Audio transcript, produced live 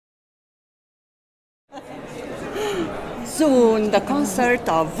soon the concert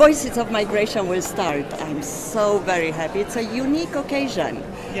of Voices of Migration will start. I'm so very happy. It's a unique occasion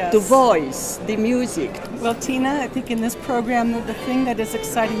to voice the music. Well, Tina, I think in this program, the thing that is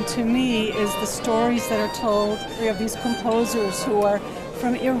exciting to me is the stories that are told of these composers who are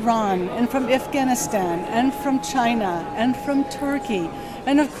from Iran and from Afghanistan and from China and from Turkey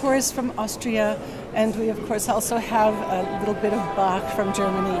and of course from Austria, and we of course also have a little bit of Bach from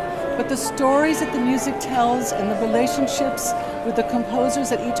Germany. But the stories that the music tells and the relationships with the composers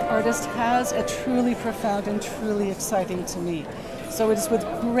that each artist has are truly profound and truly exciting to me. So it is with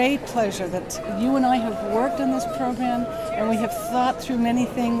great pleasure that you and I have worked on this program, and we have thought through many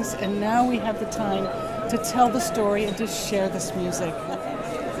things, and now we have the time to tell the story and to share this music.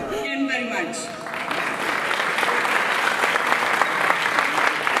 Thank you very much.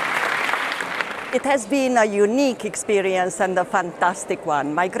 It has been a unique experience and a fantastic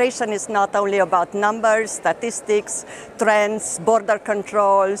one. Migration is not only about numbers, statistics, trends, border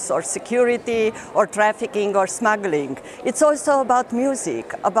controls, or security, or trafficking, or smuggling. It's also about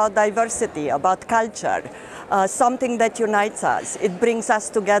music, about diversity, about culture, something that unites us. It brings us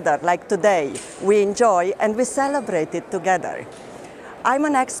together, like today. We enjoy and we celebrate it together. I'm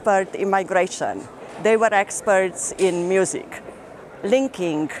an expert in migration. They were experts in music.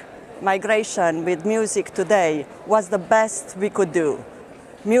 Linking migration with music today was the best we could do.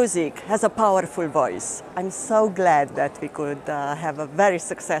 Music has a powerful voice. I'm so glad that we could have a very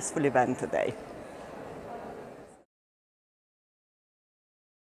successful event today.